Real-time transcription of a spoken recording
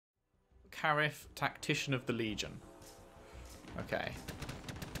Tariff, Tactician of the Legion. Okay.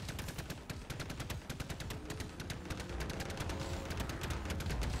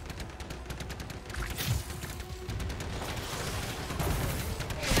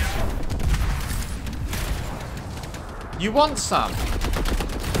 You want some?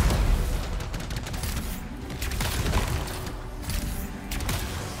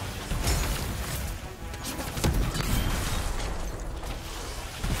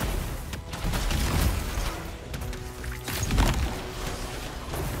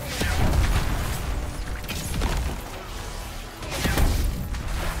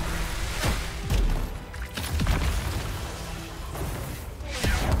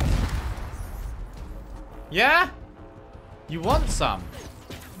 Yeah? You want some?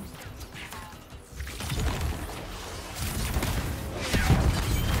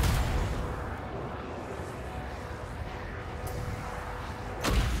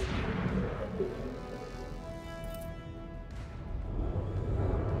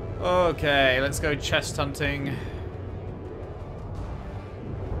 Okay, let's go chest hunting.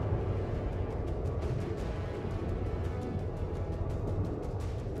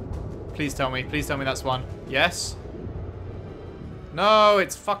 Please tell me that's one. Yes? No,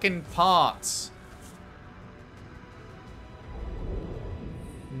 it's fucking parts.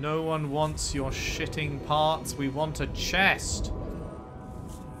 No one wants your shitting parts. We want a chest.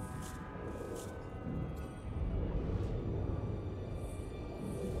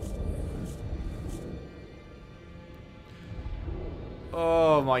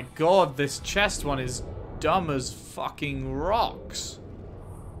 Oh my god, this chest one is dumb as fucking rocks.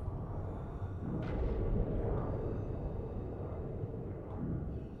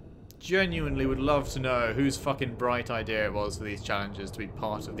 Genuinely would love to know whose fucking bright idea it was for these challenges to be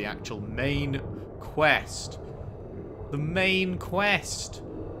part of the actual main quest. The main quest.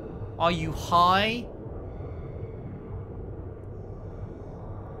 Are you high?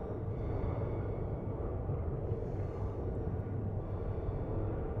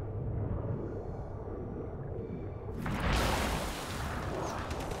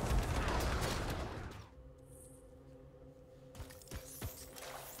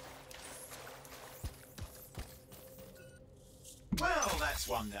 Well, that's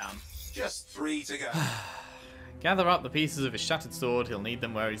one down. Just 3 to go. Gather up the pieces of his shattered sword, he'll need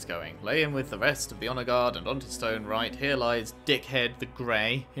them where he's going. Lay him with the rest of the honor guard, and onto stone right. Here lies Dickhead the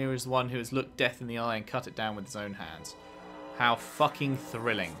Grey. Here is one who has looked death in the eye and cut it down with his own hands. How fucking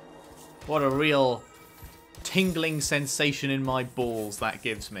thrilling. What a real tingling sensation in my balls that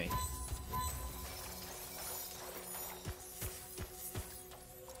gives me.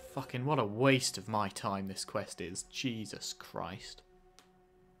 Fucking what a waste of my time this quest is. Jesus Christ.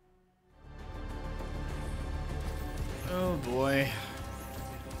 Oh boy.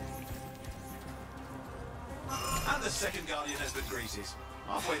 And the second guardian has been greeted.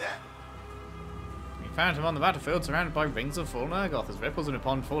 Halfway there. We found him on the battlefield surrounded by rings of fallen Urgoth as ripples in a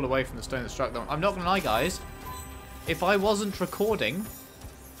pond fall away from the stone that struck them. I'm not gonna lie, guys. If I wasn't recording,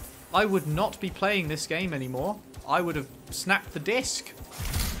 I would not be playing this game anymore. I would have snapped the disc.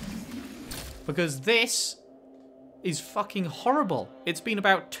 Because this is fucking horrible. It's been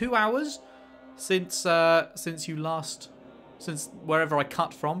about 2 hours since wherever I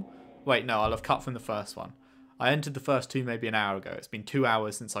cut from. Wait, no, I'll have cut from the first one. I entered the first 2 maybe an hour ago. It's been 2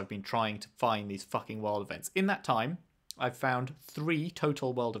 hours since I've been trying to find these fucking world events. In that time, I've found 3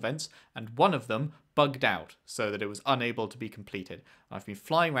 total world events, and one of them bugged out so that it was unable to be completed. And I've been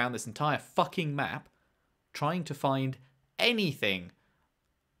flying around this entire fucking map trying to find anything,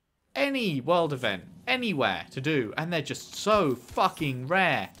 any world event, anywhere to do, and they're just so fucking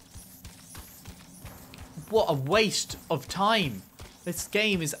rare. What a waste of time. This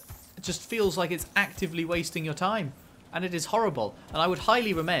game just feels like it's actively wasting your time, and it is horrible. And I would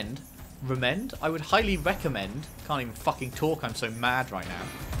highly I would highly recommend, can't even fucking talk, I'm so mad right now.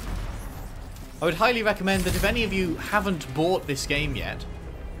 I would highly recommend that if any of you haven't bought this game yet,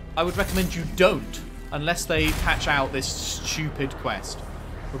 I would recommend you don't, unless they patch out this stupid quest.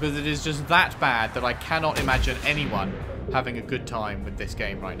 Because it is just that bad that I cannot imagine anyone having a good time with this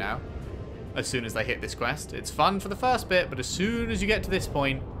game right now. As soon as they hit this quest. It's fun for the first bit, but as soon as you get to this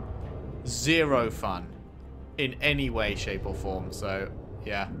point, zero fun. In any way, shape or form. So,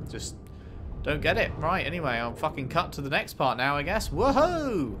 yeah, just don't get it. Right, anyway, I'll fucking cut to the next part now, I guess.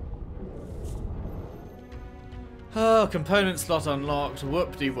 Woohoo! Oh, component slot unlocked.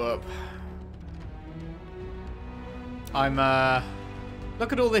 Whoop-de-whoop.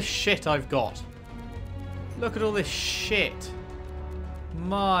 Look at all this shit I've got. Look at all this shit.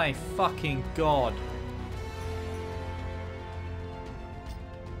 My fucking god.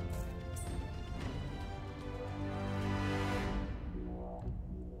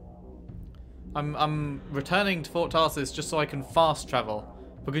 I'm returning to Fort Tarsis just so I can fast travel.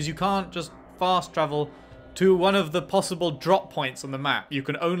 Because you can't just fast travel to one of the possible drop points on the map. You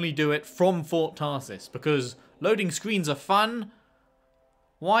can only do it from Fort Tarsis. Because loading screens are fun.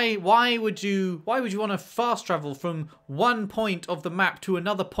 Why would you want to fast travel from one point of the map to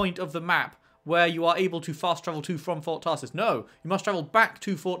another point of the map where you are able to fast travel to from Fort Tarsis? No, you must travel back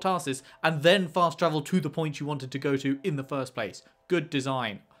to Fort Tarsis and then fast travel to the point you wanted to go to in the first place. Good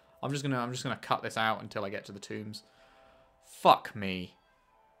design. I'm just gonna cut this out until I get to the tombs. Fuck me.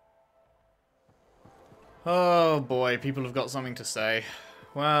 Oh boy, people have got something to say.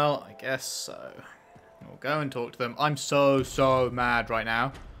 Well, I guess so. We'll go and talk to them. I'm so mad right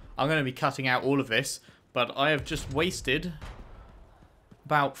now. I'm going to be cutting out all of this, but I have just wasted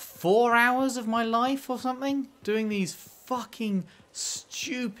about 4 hours of my life or something doing these fucking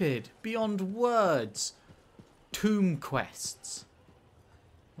stupid, beyond words, tomb quests.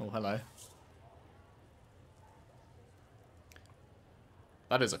 Oh, hello.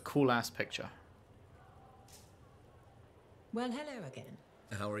 That is a cool-ass picture. Well, hello again.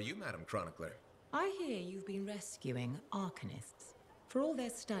 How are you, Madam Chronicler? I hear you've been rescuing Arcanists. For all their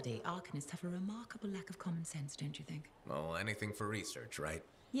study, Arcanists have a remarkable lack of common sense, don't you think? Well, anything for research, right?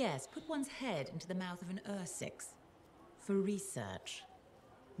 Yes, put one's head into the mouth of an Ursix. For research.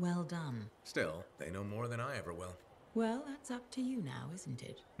 Well done. Still, they know more than I ever will. Well, that's up to you now, isn't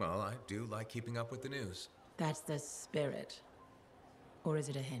it? Well, I do like keeping up with the news. That's the spirit. Or is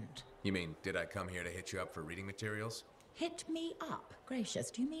it a hint? You mean, did I come here to hit you up for reading materials? Hit me up?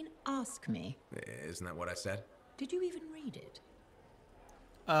 Gracious, do you mean ask me? Isn't that what I said? Did you even read it?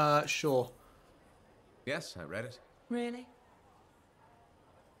 Sure. Yes, I read it. Really?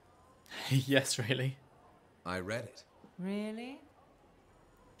 Yes, really. I read it. Really?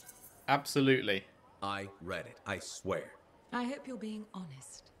 Absolutely. I read it, I swear. I hope you're being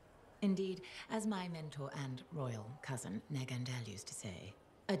honest. Indeed, as my mentor and royal cousin, Negandel, used to say,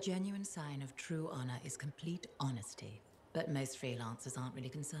 a genuine sign of true honor is complete honesty. But most freelancers aren't really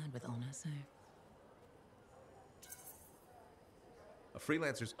concerned with honor, so... A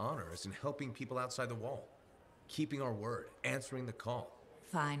freelancer's honor is in helping people outside the wall. Keeping our word, answering the call.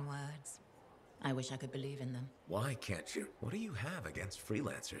 Fine words. I wish I could believe in them. Why can't you? What do you have against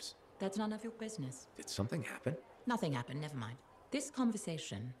freelancers? That's none of your business. Did something happen? Nothing happened, never mind. This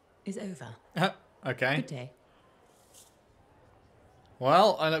conversation is over. Okay. Good day.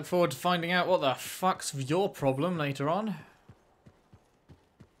 Well, I look forward to finding out what the fuck's your problem later on.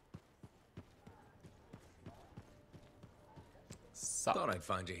 Thought I'd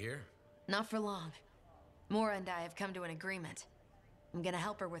find you here. Not for long. Mora and I have come to an agreement. I'm gonna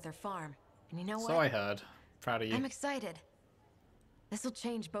help her with her farm. And you know what? So I heard. Proud of you. I'm excited. This'll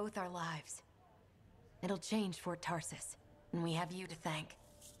change both our lives. It'll change Fort Tarsis. And we have you to thank.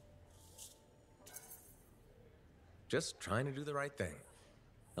 Just trying to do the right thing.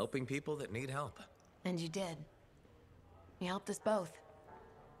 Helping people that need help. And you did. You helped us both.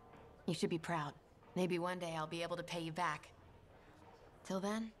 You should be proud. Maybe one day I'll be able to pay you back. Till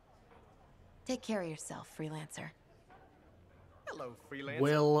then, take care of yourself, Freelancer. Hello, Freelancer.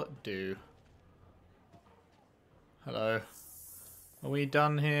 Will do. Hello. Are we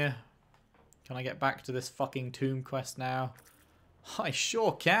done here? Can I get back to this fucking tomb quest now? I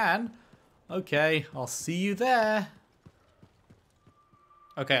sure can. Okay, I'll see you there.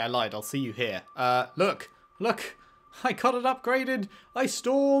 Okay, I lied. I'll see you here. Look. Look. I got it upgraded. I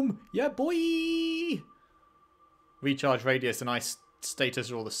storm. Yeah, boy. Recharge radius and ice status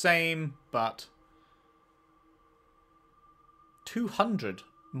are all the same, but 200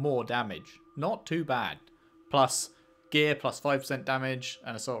 more damage. Not too bad. Plus gear plus 5% damage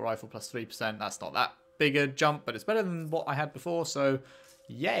and assault rifle plus 3%. That's not that big a jump, but it's better than what I had before, so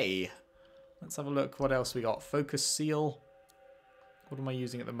yay. Let's have a look what else we got. Focus seal. What am I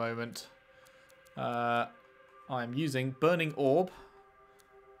using at the moment? I'm using burning orb.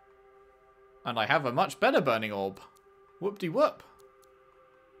 And I have a much better burning orb. Whoop-de-whoop.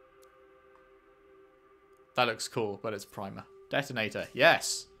 That looks cool, but it's primer. Detonator.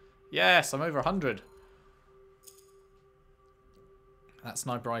 Yes. Yes, I'm over 100. That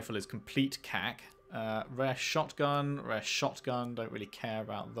sniper rifle is complete cack. Rare shotgun. Don't really care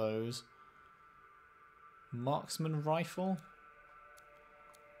about those. Marksman rifle.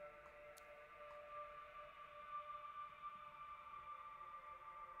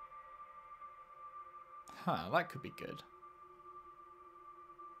 Huh, that could be good.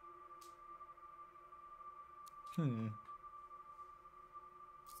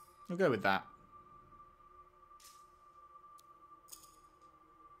 We'll go with that.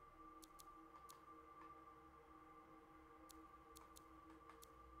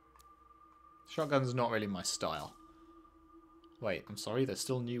 Shotgun's not really my style. Wait, I'm sorry, there's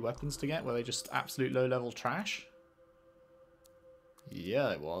still new weapons to get? Were they just absolute low-level trash?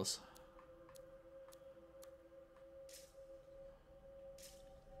 Yeah, it was.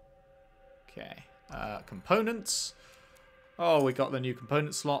 Okay. Components. Oh, we got the new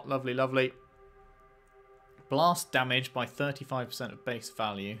component slot. Lovely, lovely. Blast damage by 35% of base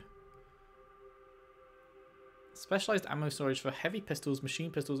value. Specialized ammo storage for heavy pistols,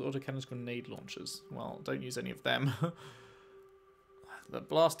 machine pistols, autocannons, grenade launchers. Well, don't use any of them. The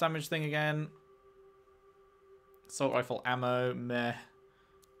blast damage thing again. Assault rifle ammo, meh.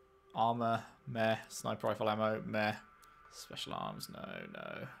 Armor, meh. Sniper rifle ammo, meh. Special arms,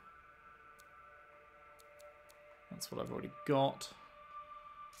 no. That's what I've already got.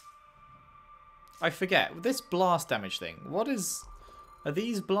 I forget. This blast damage thing. What is... Are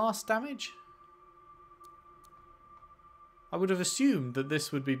these blast damage? I would have assumed that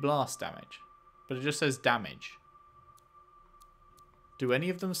this would be blast damage. But it just says damage. Do any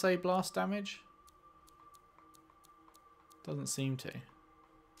of them say blast damage? Doesn't seem to.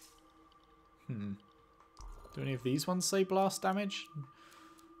 Do any of these ones say blast damage?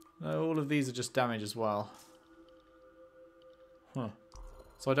 No, all of these are just damage as well. Huh.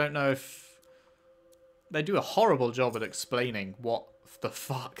 So I don't know if... They do a horrible job at explaining what the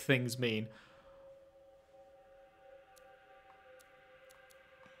fuck things mean.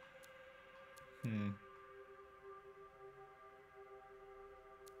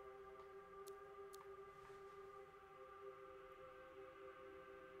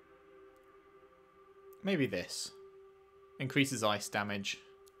 Maybe this. Increases ice damage.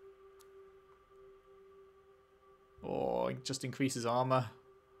 Or it just increases armor.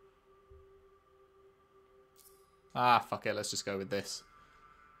 Ah, fuck it. Let's just go with this.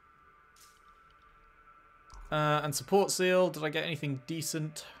 And support seal. Did I get anything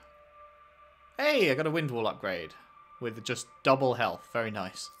decent? Hey, I got a wind wall upgrade. With just double health. Very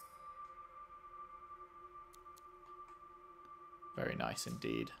nice. Very nice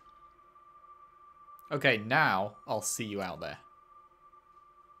indeed. Okay, now I'll see you out there.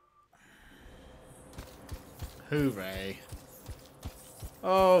 Hooray.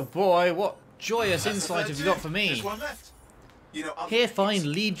 Oh boy, what joyous insight have you got for me? There's one left. You know, Here find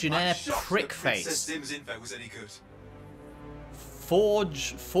Legionnaire Prickface. Info was any good.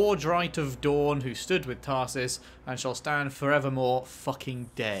 Forge Right of Dawn, who stood with Tarsus and shall stand forevermore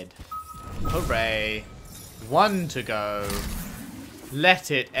fucking dead. Hooray. 1 to go.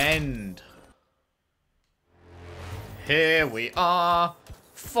 Let it end. Here we are.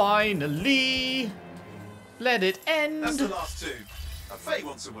 Finally. Let it end. That's the last 2. Faye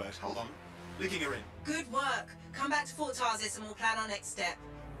wants a word. Hold on. Linking her in. Good work. Come back to Fort Tarsis and we'll plan our next step.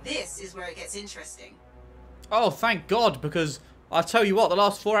 This is where it gets interesting. Oh, thank God, because I'll tell you what, the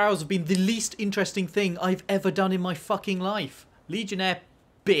last 4 hours have been the least interesting thing I've ever done in my fucking life. Legionnaire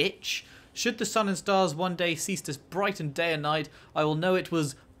bitch. Should the sun and stars one day cease to brighten day and night, I will know it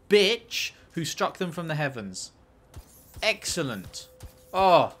was bitch who struck them from the heavens. Excellent.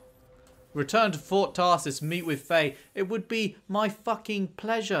 Oh. Return to Fort Tarsis, meet with Faye. It would be my fucking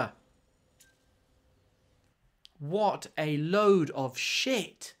pleasure. What a load of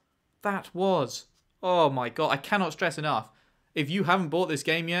shit that was. Oh my God, I cannot stress enough. If you haven't bought this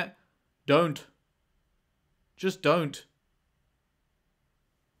game yet, don't. Just don't.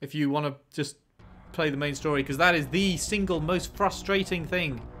 If you want to just play the main story, because that is the single most frustrating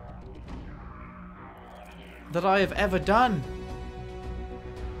thing that I have ever done.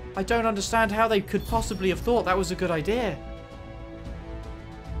 I don't understand how they could possibly have thought that was a good idea.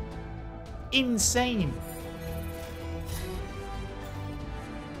 Insane.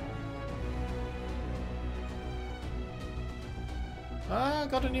 Ah,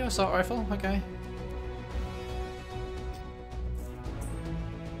 got a new assault rifle. Okay.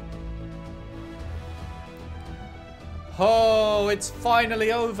 Oh, it's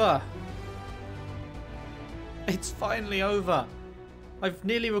finally over. It's finally over. I've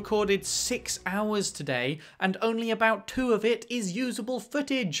nearly recorded 6 hours today, and only about 2 of it is usable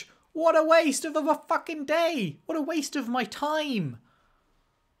footage. What a waste of a fucking day. What a waste of my time.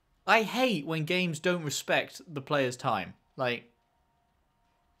 I hate when games don't respect the player's time. Like,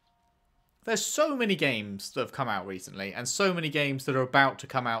 there's so many games that have come out recently, and so many games that are about to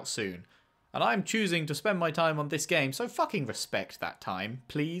come out soon. And I'm choosing to spend my time on this game, so fucking respect that time,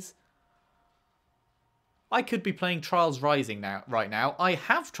 please. I could be playing Trials Rising right now. I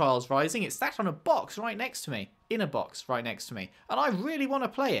have Trials Rising. It's sat on a box right next to me. In a box right next to me. And I really want to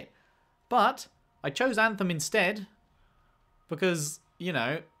play it. But I chose Anthem instead. Because, you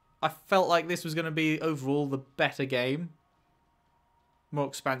know, I felt like this was going to be overall the better game. more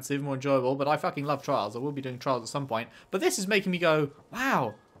expansive, more enjoyable, but I fucking love Trials. I will be doing Trials at some point. But this is making me go,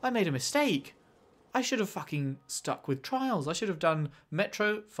 wow, I made a mistake. I should have fucking stuck with Trials. I should have done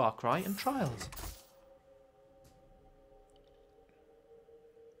Metro, Far Cry, and Trials.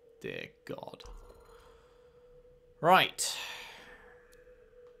 Dear God. Right.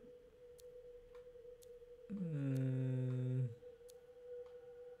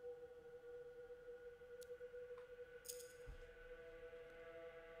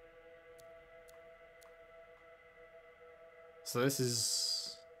 So this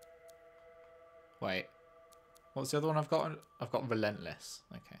is... Wait. What's the other one I've got? I've got Relentless.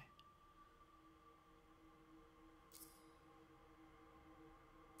 Okay.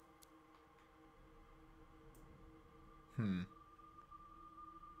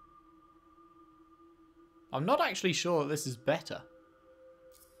 I'm not actually sure that this is better.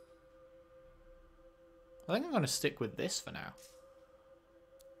 I think I'm going to stick with this for now.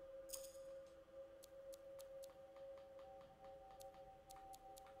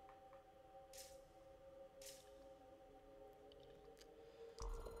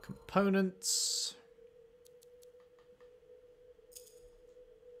 Components.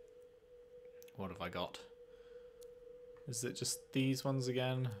 What have I got? Is it just these ones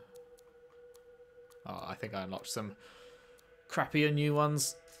again? Oh, I think I unlocked some crappier new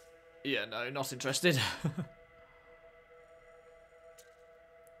ones. Yeah, no, not interested.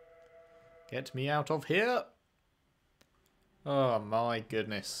 Get me out of here. Oh my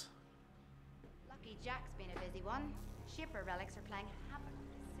goodness. Lucky Jack's been a busy one. Shipper relics are playing havoc with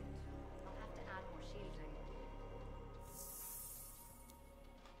this suit. I'll have to add more shielding.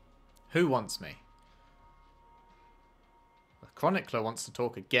 Who wants me? The Chronicler wants to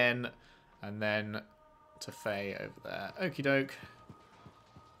talk again, and then to Faye over there. Okie doke.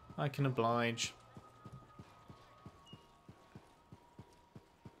 I can oblige.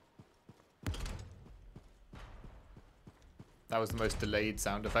 That was the most delayed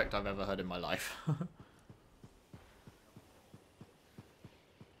sound effect I've ever heard in my life.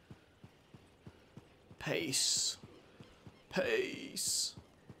 Pace. Pace.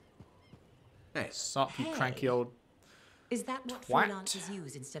 Hey. Sup, you cranky old... Is that what Twat. freelancers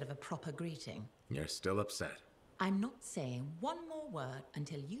use instead of a proper greeting? You're still upset. I'm not saying one more word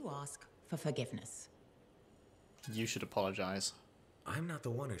until you ask for forgiveness. You should apologize. I'm not the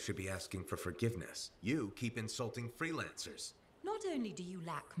one who should be asking for forgiveness. You keep insulting freelancers. Not only do you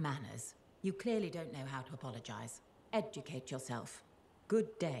lack manners, you clearly don't know how to apologize. Educate yourself.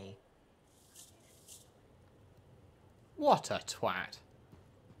 Good day. What a twat.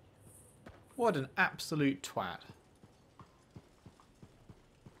 What an absolute twat.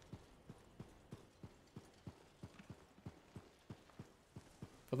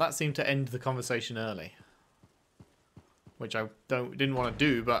 But that seemed to end the conversation early. Which I didn't want to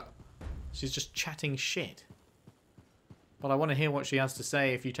do, but she's just chatting shit. But I want to hear what she has to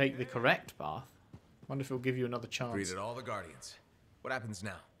say if you take the correct path. Wonder if it'll give you another chance. Greeted all the Guardians. What happens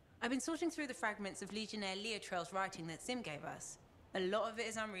now? I've been sorting through the fragments of Legionnaire Leotrell's writing that Sim gave us. A lot of it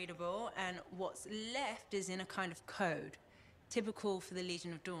is unreadable, and what's left is in a kind of code, typical for the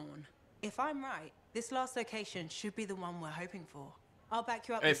Legion of Dawn. If I'm right, this last location should be the one we're hoping for. I'll back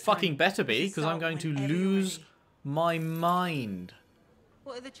you up. It fucking better be, because I'm going to lose my mind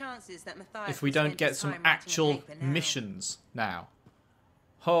What are the chances that Matthias if we will don't spend get his some time writing a actual paper now? missions now.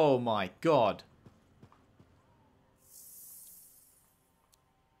 Oh my god.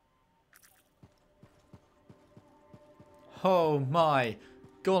 Oh my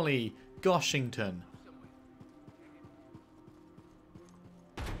golly goshington.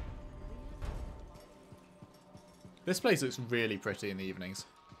 This place looks really pretty in the evenings,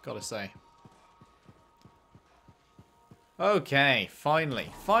 gotta say. Okay,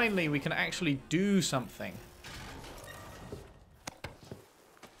 finally. Finally we can actually do something.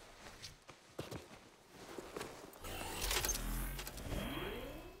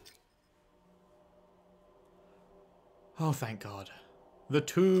 Oh, thank God. The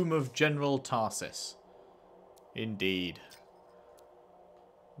tomb of General Tarsus. Indeed.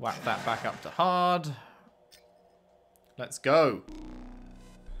 Whack that back up to hard. Let's go.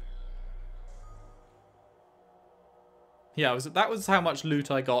 Yeah, that was how much loot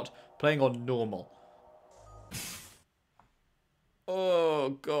I got playing on normal.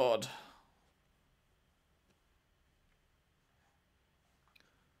 Oh, God.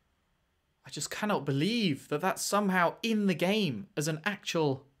 I just cannot believe that that's somehow in the game as an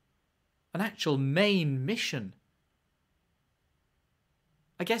actual main mission.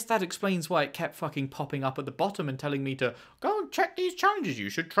 I guess that explains why it kept fucking popping up at the bottom and telling me to go and check these challenges. You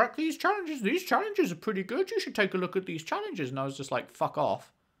should track these challenges. These challenges are pretty good. You should take a look at these challenges. And I was just like, fuck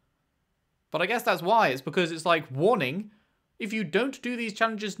off. But I guess that's why. It's because it's like, warning, if you don't do these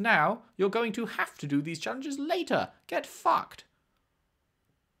challenges now, you're going to have to do these challenges later. Get fucked.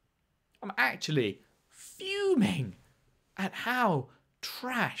 I'm actually fuming at how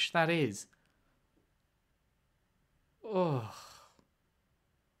trash that is. Ugh.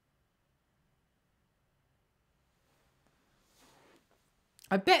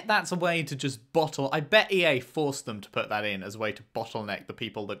 I bet that's a way to just bottle... I bet EA forced them to put that in as a way to bottleneck the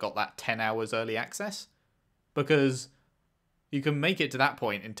people that got that 10 hours early access. Because you can make it to that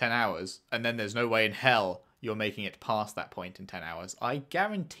point in 10 hours, and then there's no way in hell you're making it past that point in 10 hours. I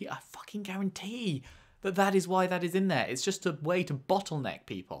fucking guarantee that that is why that is in there. It's just a way to bottleneck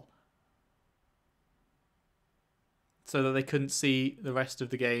people. So that they couldn't see the rest of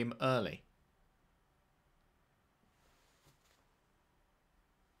the game early.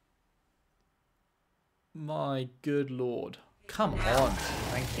 My good lord. Come on.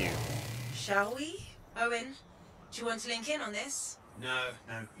 Thank you. Shall we? Owen, do you want to link in on this? No,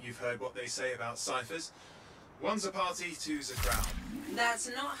 you've heard what they say about ciphers. One's a party, two's a crowd. That's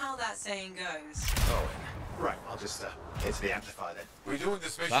not how that saying goes. Oh, right, I'll just hit the amplifier then. We're doing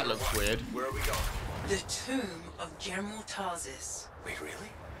this mission. That looks weird. Where are we going? The tomb of General Tarsus. Wait,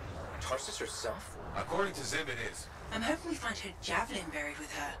 really? Tarsus herself? According to Zim, it is. I'm hoping we find her javelin buried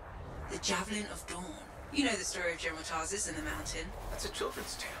with her. The Javelin of Dawn. You know the story of General Tarsus in the mountain. That's a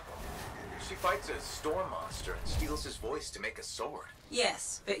children's tale. She fights a storm monster and steals his voice to make a sword.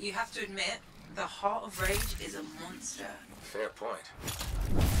 Yes, but you have to admit, the Heart of Rage is a monster. Fair point.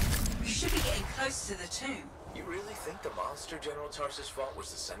 We should be getting close to the tomb. You really think the monster General Tarsus fought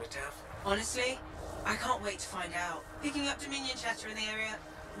was the cenotaph? Honestly, I can't wait to find out. Picking up Dominion chatter in the area.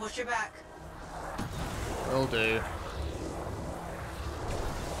 Watch your back. Will do.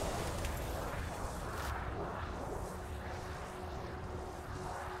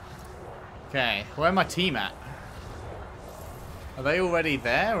 Okay, where my team at? Are they already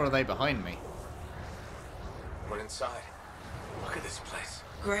there or are they behind me? We're inside. Look at this place.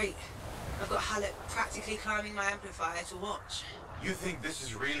 Great. I've got Halleck practically climbing my amplifier to watch. You think this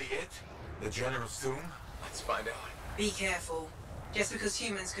is really it? The General's tomb? Let's find out. Be careful. Just because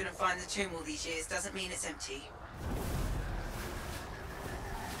humans couldn't find the tomb all these years doesn't mean it's empty.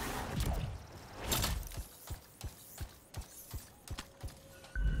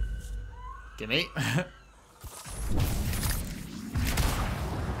 Gimme.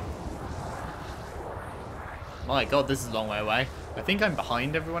 My god, this is a long way away. I think I'm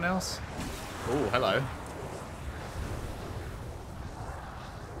behind everyone else. Oh, hello.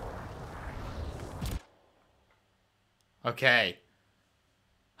 Okay.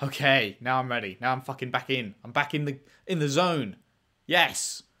 Okay, now I'm ready. Now I'm fucking back in. I'm back in the zone.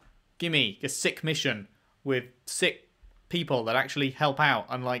 Yes. Gimme a sick mission with sick people that actually help out,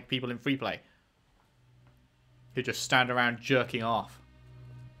 unlike people in free play who just stand around jerking off.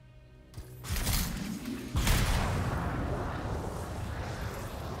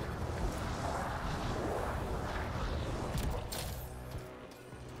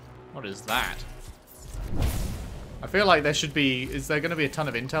 What is that? I feel like there should be... Is there going to be a ton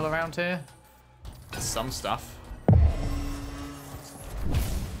of intel around here? Some stuff.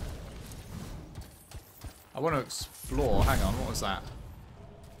 I want to explore. Hang on, what was that?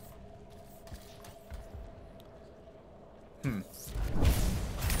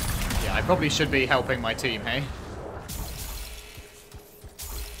 Yeah, I probably should be helping my team, hey?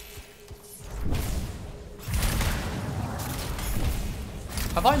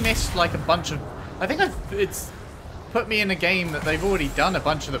 Have I missed, like, a bunch of... I think it's put me in a game that they've already done a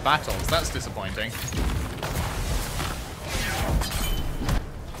bunch of the battles. That's disappointing.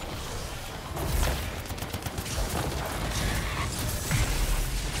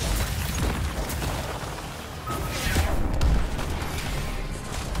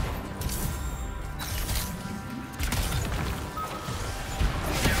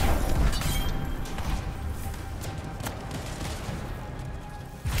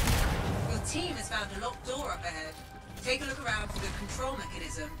 Take a look around for the control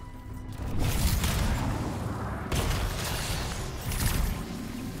mechanism.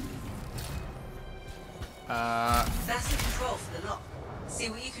 That's the control for the lock. See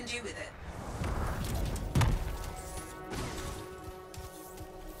what you can do with it.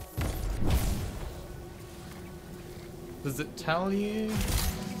 Does it tell you?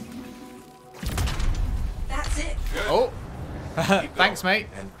 That's it. Good. Oh! Thanks, mate.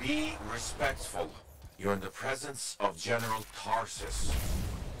 And be respectful. You're in the presence of General Tarsus.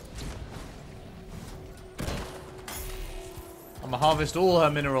 I'm gonna harvest all her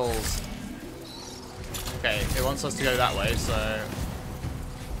minerals. Okay, it wants us to go that way, so...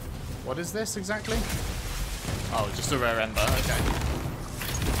 What is this exactly? Oh, just a rare ember, okay.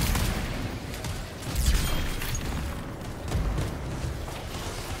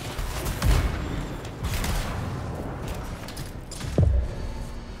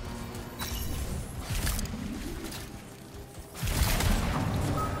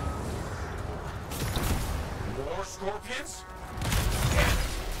 More scorpions?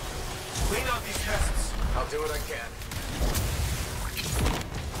 Clean out these pests. I'll do what I can.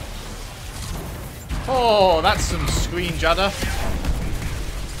 Oh, that's some screen judder.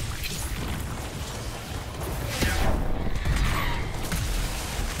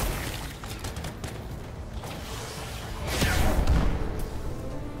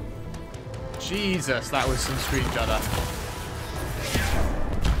 Jesus, that was some screen judder.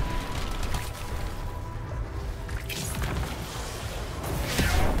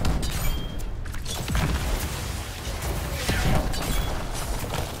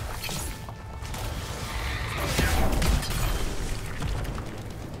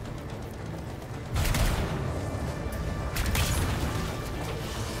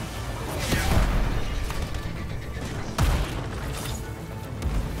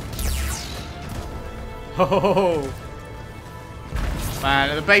 Oh,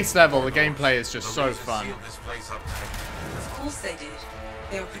 man, at the base level, the gameplay is just so fun. This place up tight. Of course they did.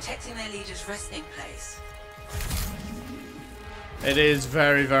 They were protecting their leader's resting place. It is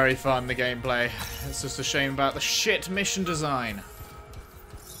very, very fun, the gameplay. It's just a shame about the shit mission design.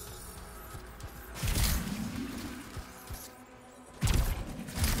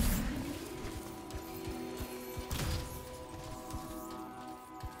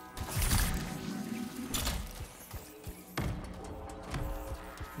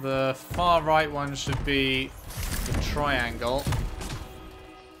 The far right one should be the triangle.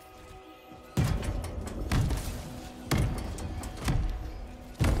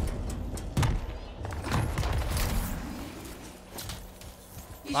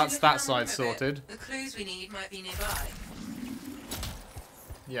 That's that side sorted. The clues we need might be nearby.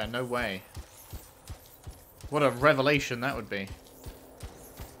 Yeah, no way. What a revelation that would be.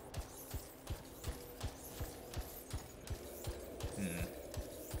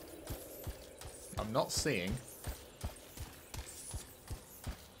 I'm not seeing.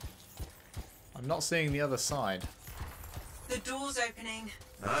 I'm not seeing the other side. The door's opening.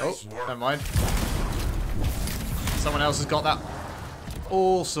 Nice Oh, work. never mind. Someone else has got that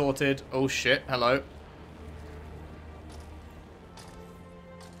all sorted. Oh shit, hello.